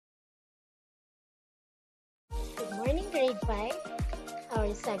grade 5.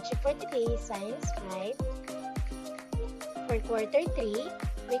 Our subject for today is Science 5 for quarter 3,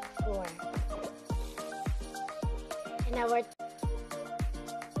 week 4. And our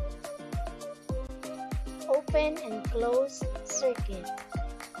open and closed circuit.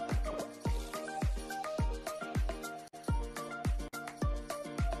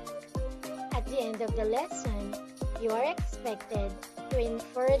 At the end of the lesson, you are expected to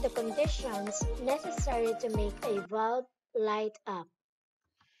infer the conditions necessary to make a valve light up.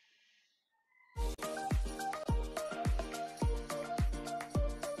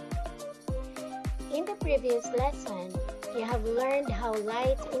 In the previous lesson, you have learned how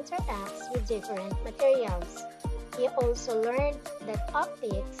light interacts with different materials. You also learned that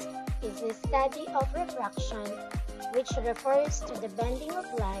optics is the study of refraction, which refers to the bending of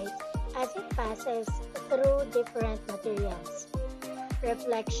light as it passes through different materials.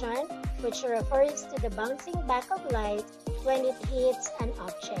 Reflection, which refers to the bouncing back of light when it hits an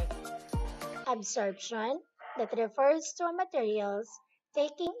object. Absorption, that refers to materials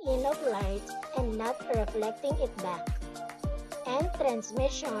taking in of light and not reflecting it back. And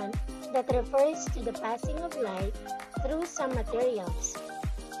transmission, that refers to the passing of light through some materials.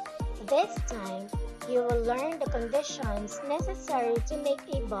 This time, you will learn the conditions necessary to make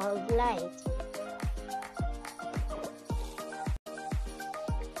a bulb light.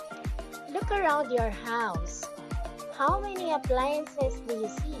 Look around your house. How many appliances do you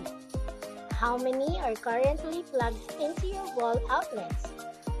see? How many are currently plugged into your wall outlets?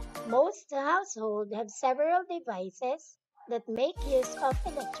 Most households have several devices that make use of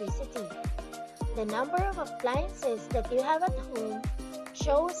electricity. The number of appliances that you have at home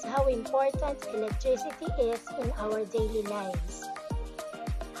shows how important electricity is in our daily lives.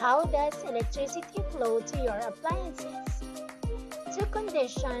 How does electricity flow to your appliances? Two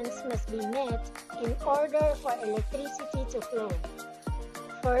conditions must be met in order for electricity to flow.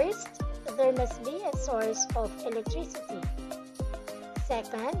 First, there must be a source of electricity.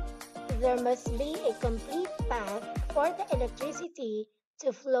 Second, there must be a complete path for the electricity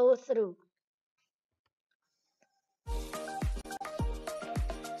to flow through.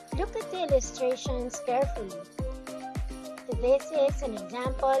 Look at the illustrations carefully. This is an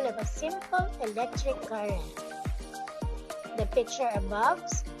example of a simple electric current. The picture above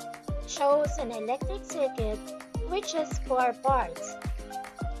shows an electric circuit which has 4 parts.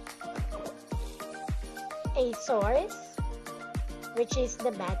 A source, which is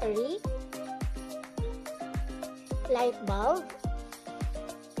the battery, light bulb,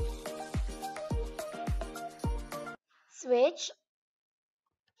 switch,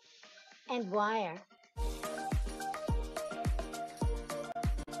 and wire.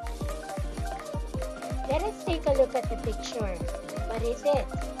 Let us take a look at the picture. What is it?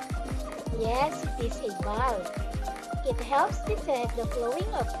 Yes, it is a bulb. It helps detect the flowing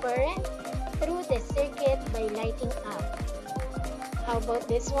of current through the circuit by lighting up. How about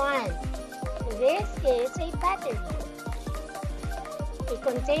this one? This is a battery. A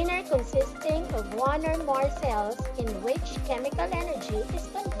container consisting of one or more cells in which chemical energy is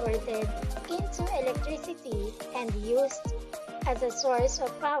converted into electricity and used as a source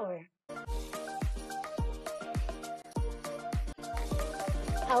of power.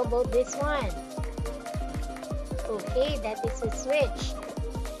 How about this one? Okay, that is a switch.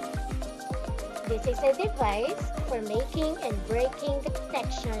 This is a device for making and breaking the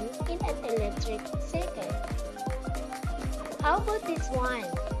connection in an electric circuit. How about this one?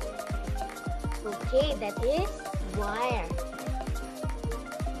 Okay, that is wire.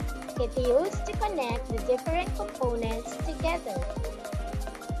 It's used to connect the different components together.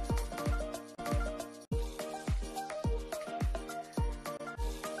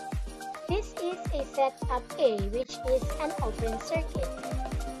 This is a setup A, which is an open circuit.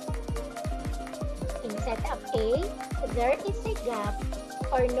 In setup A, there is a gap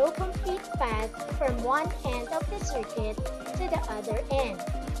or no complete path from one end of the circuit to the other end.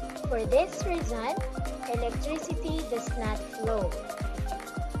 For this reason, electricity does not flow.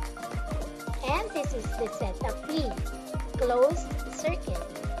 And this is the setup B, closed circuit.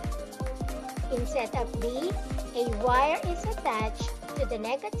 In setup B, a wire is attached to the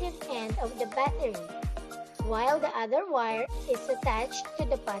negative end of the battery, while the other wire is attached to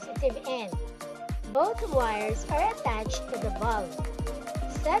the positive end. Both wires are attached to the bulb.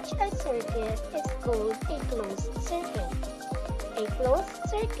 Such a circuit is called a closed circuit. A closed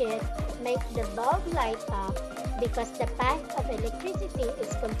circuit makes the bulb light up because the path of electricity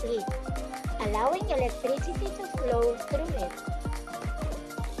is complete, allowing electricity to flow through it.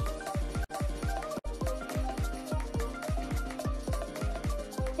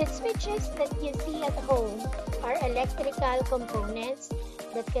 The switches that you see at home are electrical components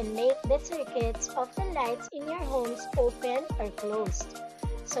that can make the circuits of the lights in your homes open or closed.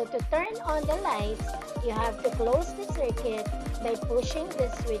 So to turn on the lights, you have to close the circuit by pushing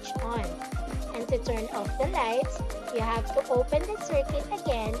the switch on. And to turn off the lights, you have to open the circuit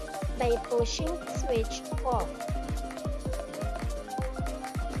again by pushing the switch off.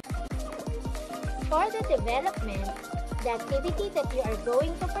 For the development, the activity that you are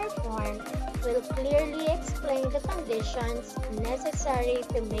going to perform will clearly explain the conditions necessary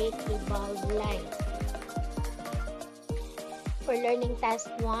to make a bulb light. For learning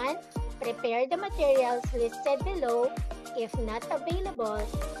task 1, prepare the materials listed below. If not available,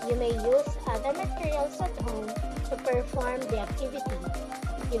 you may use other materials at home to perform the activity.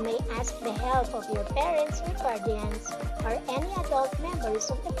 You may ask the help of your parents or guardians or any adult members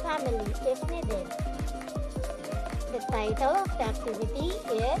of the family if needed. The title of the activity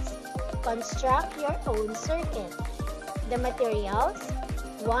is Construct Your Own Circuit. The materials: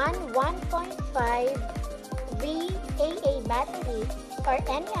 1.5 VAA battery or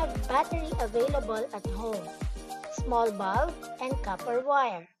any battery available at home, small bulb, and copper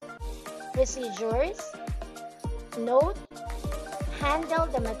wire. Procedures: note, handle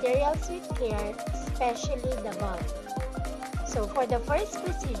the materials with care, especially the bulb. So for the first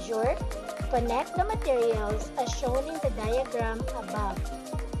procedure, connect the materials as shown in the diagram above.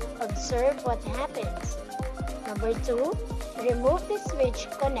 Observe what happens. Number 2, remove the switch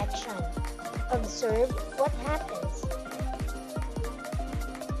connection. Observe what happens.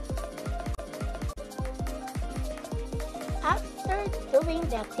 After doing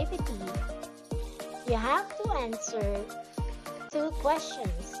the activity, you have to answer 2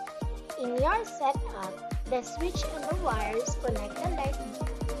 questions. In your setup, the switch and the wires connect the light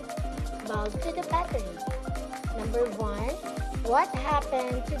bulb to the battery. Number 1, what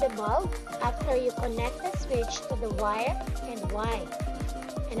happened to the bulb after you connect the switch to the wire and why?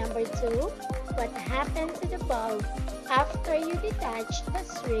 And number 2, what happened to the bulb after you detach the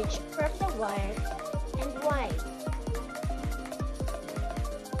switch from the wire and why?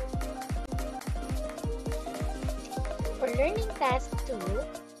 For learning task 2,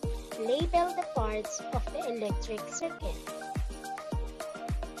 label the parts of the electric circuit.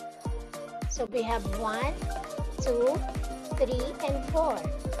 So we have 1, 2, 3, and 4.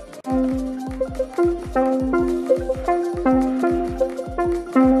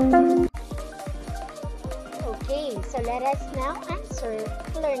 Okay, so let us now answer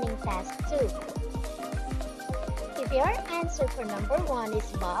learning task 2. If your answer for number 1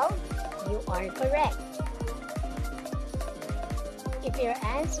 is bulb, you are correct. If your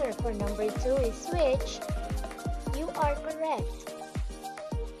answer for number 2 is switch, you are correct.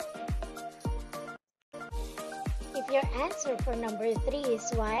 If your answer for number 3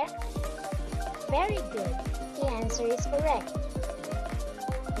 is wire, very good. The answer is correct.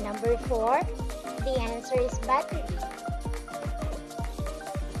 Number 4, the answer is battery.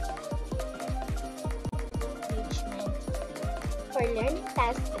 For learning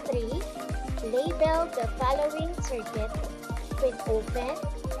task 3, label the following circuit with open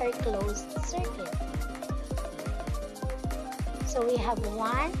or closed circuit. So we have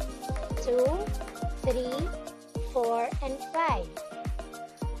 1, 2, 3, 4, and 5.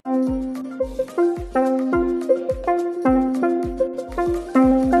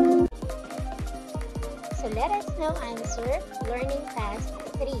 So let us now answer learning task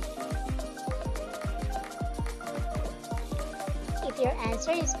 3. If your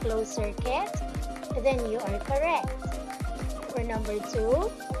answer is closed circuit, then you are correct. For number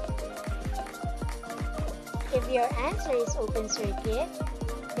 2, if your answer is open circuit,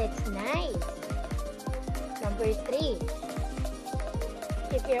 that's nice. Number 3,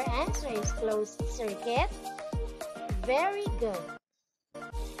 if your answer is closed circuit, very good.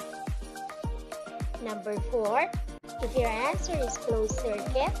 Number 4, if your answer is closed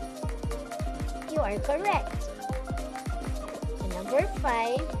circuit, you are correct. And number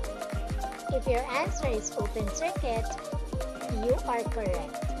 5, if your answer is open circuit, you are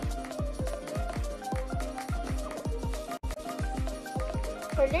correct.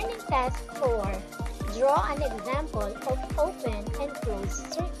 For learning task 4, draw an example of open and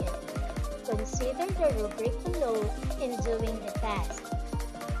closed circuit. Consider the rubric below in doing the task.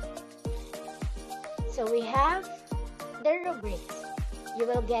 So we have the rubrics. You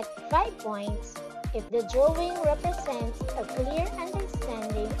will get 5 points if the drawing represents a clear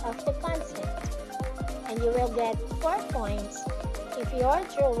understanding of the concept. And you will get 4 points if your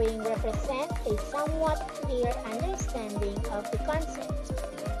drawing represents a somewhat clear understanding of the concept.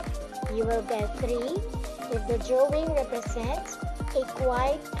 You will get 3 if the drawing represents a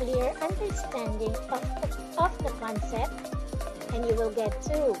quite clear understanding of the concept, and you will get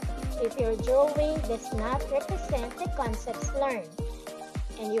 2 if your drawing does not represent the concepts learned,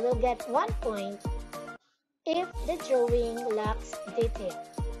 and you will get 1 point if the drawing lacks detail.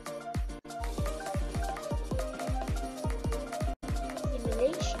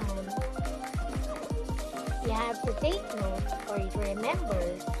 Simulation, you have to take note or remember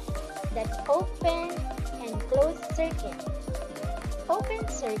that open and closed circuit. Open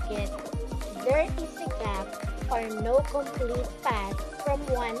circuit, there is a gap or no complete path from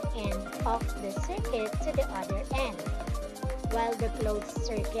one end of the circuit to the other end. While the closed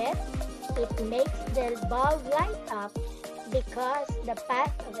circuit, it makes the bulb light up because the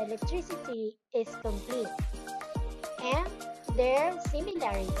path of electricity is complete. And their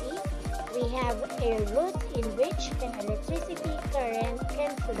similarity, we have a route in which an electricity current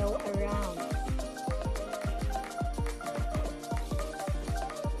can flow around.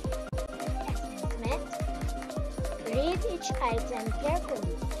 Assessment. Read each item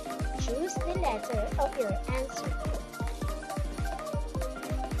carefully. Choose the letter of your answer.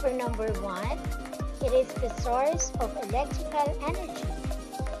 For number 1, it is the source of electrical energy.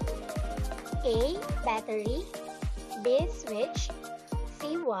 A. Battery, B. Switch,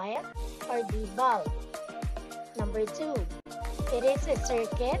 C. Wire, or D. Bulb. Number 2, it is a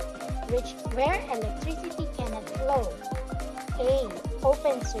circuit where electricity cannot flow. A.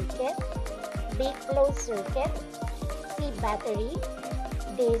 Open circuit, B. Closed circuit, C. Battery,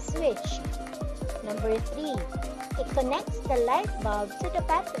 D. Switch. Number 3, it connects the light bulb to the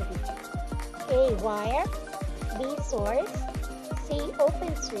battery. A. Wire, B. Source, C.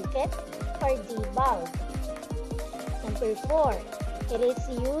 Open circuit, or D. Bulb. Number 4, it is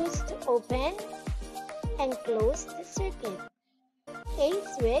used to open and close the circuit. A.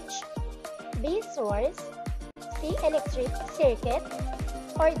 Switch, B. Source, C. Electric circuit,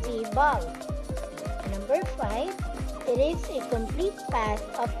 or D. Bulb. Number 5, it is a complete path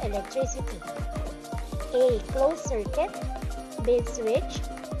of electricity. A. Closed circuit, B. Switch,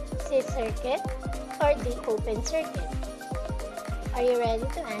 C. Circuit, or D. Open circuit. Are you ready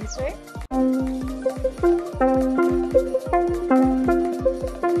to answer?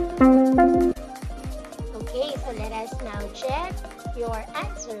 Okay, so let us now check your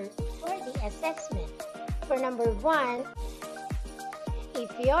answer for the assessment. For number 1,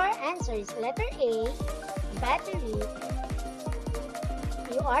 if your answer is letter A, battery,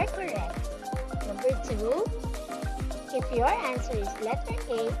 you are correct. Number 2, if your answer is letter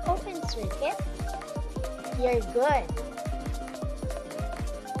A, open circuit, you're good.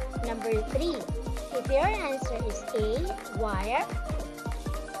 Number 3, if your answer is A, wire,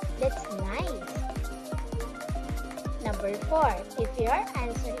 that's nice. Number 4, if your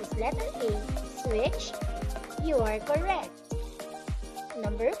answer is letter A, switch, you are correct.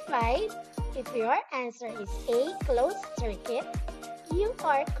 Number 5, if your answer is A, closed circuit, you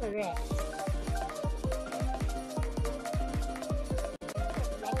are correct.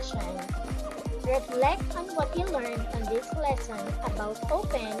 Reflection. Reflect on what you learned on this lesson about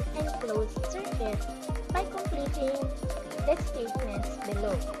open and closed circuit by completing the statements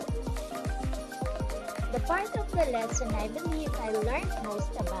below. The part of the lesson I believe I learned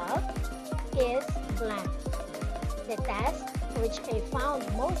most about is blank. The task which I found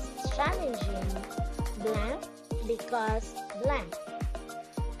most challenging, blank, because blank.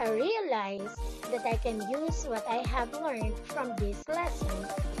 I realized that I can use what I have learned from this lesson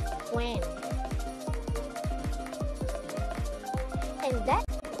when. And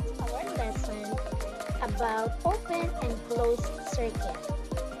that's our lesson about open and closed circuit.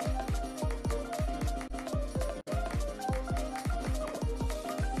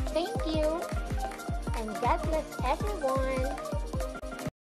 Thank you, and God bless everyone.